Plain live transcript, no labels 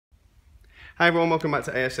Hi everyone, welcome back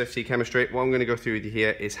to ASFC Chemistry. What I'm going to go through with you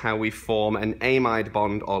here is how we form an amide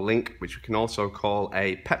bond or link, which we can also call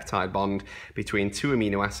a peptide bond between two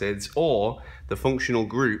amino acids or the functional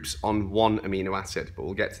groups on one amino acid, but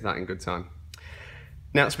we'll get to that in good time.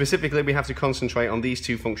 Now specifically we have to concentrate on these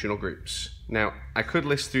two functional groups. Now I could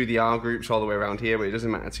list through the R groups all the way around here, but it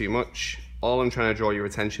doesn't matter too much. All I'm trying to draw your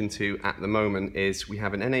attention to at the moment is we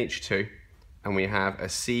have an NH2 and we have a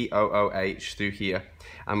COOH through here,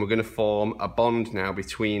 and we're going to form a bond now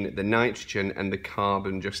between the nitrogen and the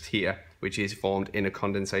carbon just here, which is formed in a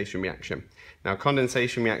condensation reaction. Now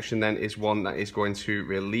condensation reaction then is one that is going to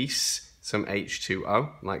release some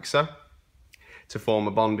H2O, like so, to form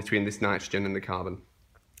a bond between this nitrogen and the carbon.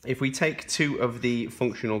 If we take two of the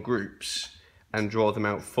functional groups and draw them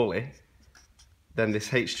out fully, then this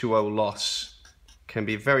H2O loss can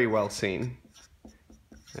be very well seen.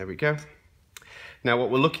 There we go. Now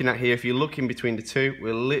what we're looking at here, if you look in between the two,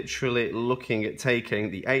 we're literally looking at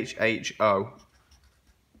taking the HHO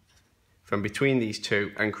from between these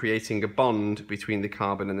two and creating a bond between the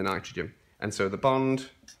carbon and the nitrogen. And so the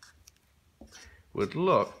bond would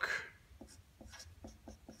look,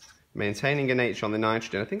 maintaining an H on the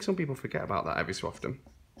nitrogen. I think some people forget about that every so often.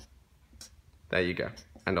 There you go.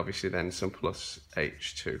 And obviously then some plus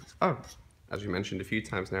H2O, as we mentioned a few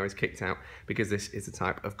times now, is kicked out because this is a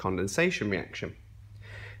type of condensation reaction.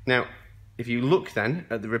 Now, if you look then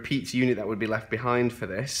at the repeats unit that would be left behind for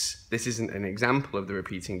this, this isn't an example of the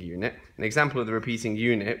repeating unit. An example of the repeating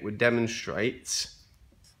unit would demonstrate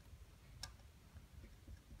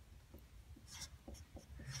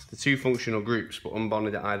the two functional groups but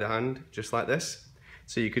unbonded at either end, just like this.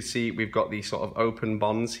 So you could see we've got these sort of open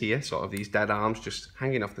bonds here, sort of these dead arms just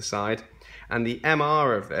hanging off the side. And the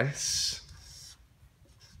MR of this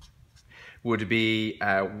would be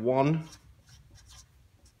 1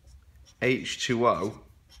 H2O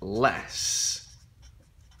less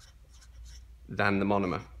than the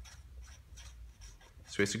monomer.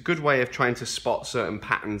 So it's a good way of trying to spot certain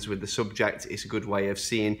patterns with the subject. It's a good way of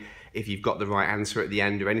seeing if you've got the right answer at the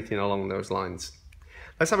end or anything along those lines.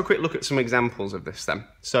 Let's have a quick look at some examples of this then.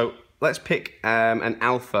 So let's pick an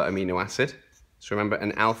alpha amino acid. So remember,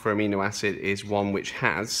 an alpha amino acid is one which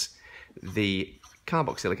has the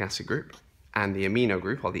carboxylic acid group and the amino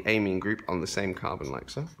group, or the amine group, on the same carbon, like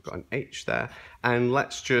so. We've got an H there. And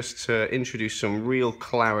let's just introduce some real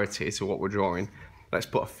clarity to what we're drawing. Let's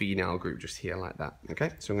put a phenyl group just here like that, okay?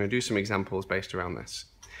 So I'm going to do some examples based around this.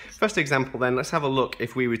 First example then, let's have a look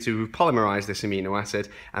if we were to polymerize this amino acid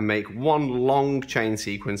and make one long chain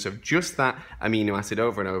sequence of just that amino acid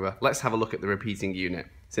over and over. Let's have a look at the repeating unit.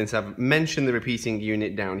 Since I've mentioned the repeating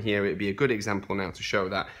unit down here, it'd be a good example now to show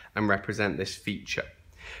that and represent this feature.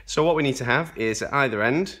 So what we need to have is at either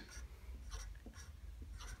end,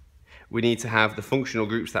 we need to have the functional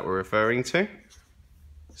groups that we're referring to.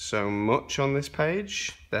 So much on this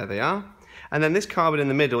page, there they are. And then this carbon in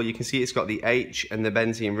the middle, you can see it's got the H and the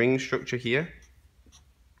benzene ring structure here.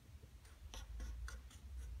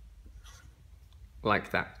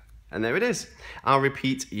 Like that. And there it is, our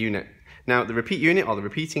repeat unit. Now the repeat unit, or the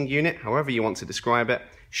repeating unit, however you want to describe it,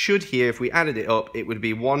 should here, if we added it up, it would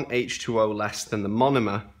be 1 H2O less than the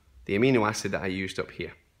monomer, the amino acid that I used up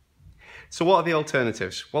here. So what are the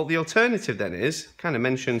alternatives? Well, the alternative then is, kind of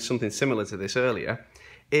mentioned something similar to this earlier,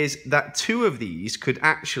 is that two of these could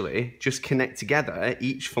actually just connect together at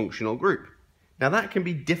each functional group. Now that can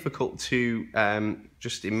be difficult to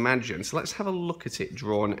just imagine, so let's have a look at it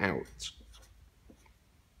drawn out.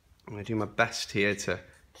 I'm going to do my best here to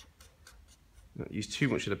not use too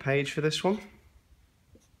much of the page for this one.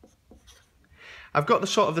 I've got the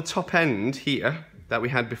sort of the top end here that we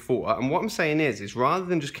had before, and what I'm saying is rather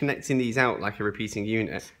than just connecting these out like a repeating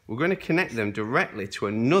unit, we're going to connect them directly to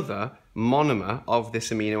another monomer of this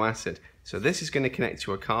amino acid. So this is going to connect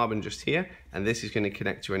to a carbon just here, and this is going to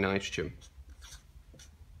connect to a nitrogen.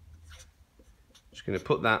 Just going to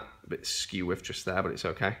put that a bit skew with just there, but it's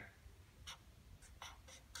okay.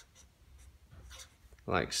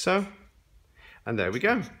 Like so. And there we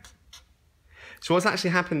go. So what's actually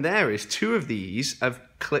happened there is two of these have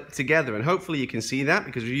clipped together, and hopefully you can see that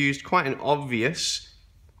because we've used quite an obvious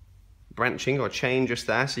branching or chain just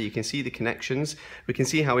there, so you can see the connections. We can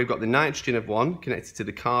see how we've got the nitrogen of one connected to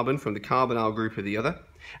the carbon from the carbonyl group of the other,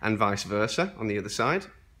 and vice versa on the other side.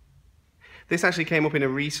 This actually came up in a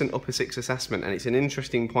recent Upper 6 assessment, and it's an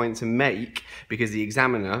interesting point to make because the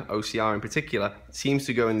examiner, OCR in particular, seems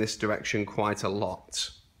to go in this direction quite a lot.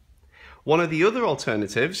 One of the other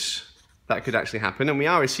alternatives that could actually happen, and we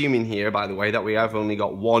are assuming here, by the way, that we have only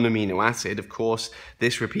got one amino acid. Of course,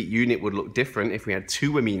 this repeat unit would look different if we had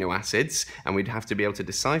two amino acids, and we'd have to be able to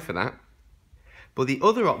decipher that. But the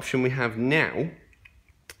other option we have now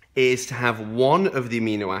is to have one of the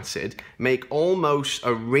amino acid make almost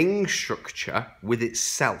a ring structure with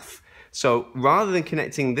itself. So rather than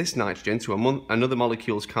connecting this nitrogen to another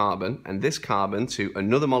molecule's carbon and this carbon to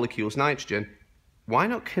another molecule's nitrogen, why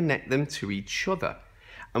not connect them to each other?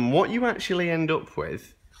 And what you actually end up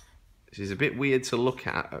with, this is a bit weird to look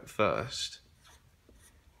at first,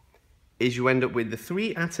 is you end up with the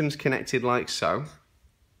 3 atoms connected like so.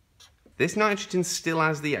 This nitrogen still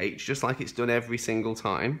has the H, just like it's done every single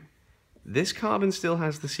time. This carbon still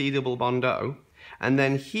has the C double bond O. And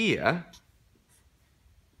then here,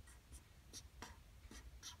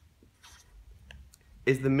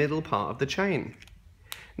 is the middle part of the chain.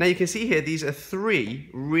 Now you can see here, these are 3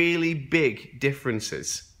 really big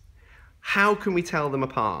differences. How can we tell them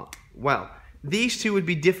apart? Well, these 2 would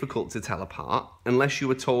be difficult to tell apart unless you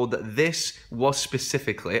were told that this was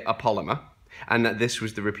specifically a polymer and that this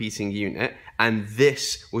was the repeating unit and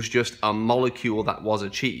this was just a molecule that was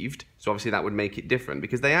achieved. So obviously that would make it different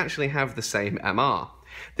because they actually have the same MR.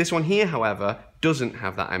 This one here, however, doesn't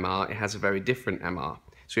have that MR. It has a very different MR.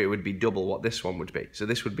 So it would be double what this one would be. So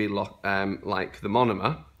this would be like the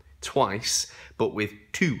monomer twice, but with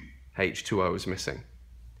 2 H2Os missing.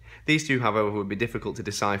 These 2, however, would be difficult to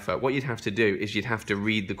decipher. What you'd have to do is you'd have to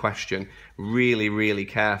read the question really, really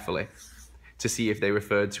carefully to see if they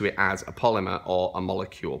referred to it as a polymer or a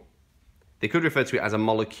molecule. They could refer to it as a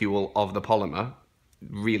molecule of the polymer,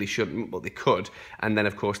 really shouldn't, but they could, and then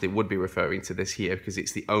of course they would be referring to this here because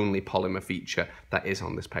it's the only polymer feature that is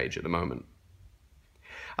on this page at the moment.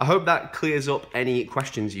 I hope that clears up any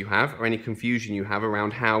questions you have or any confusion you have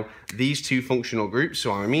around how these 2 functional groups,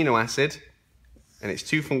 so our amino acid and its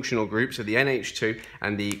 2 functional groups of the NH2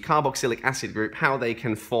 and the carboxylic acid group, how they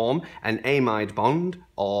can form an amide bond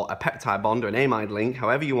or a peptide bond or an amide link,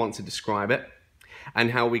 however you want to describe it,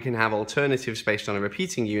 and how we can have alternatives based on a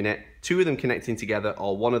repeating unit, 2 of them connecting together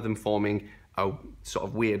or one of them forming a sort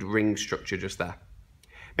of weird ring structure just there.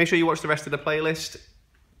 Make sure you watch the rest of the playlist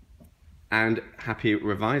and happy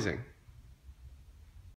revising.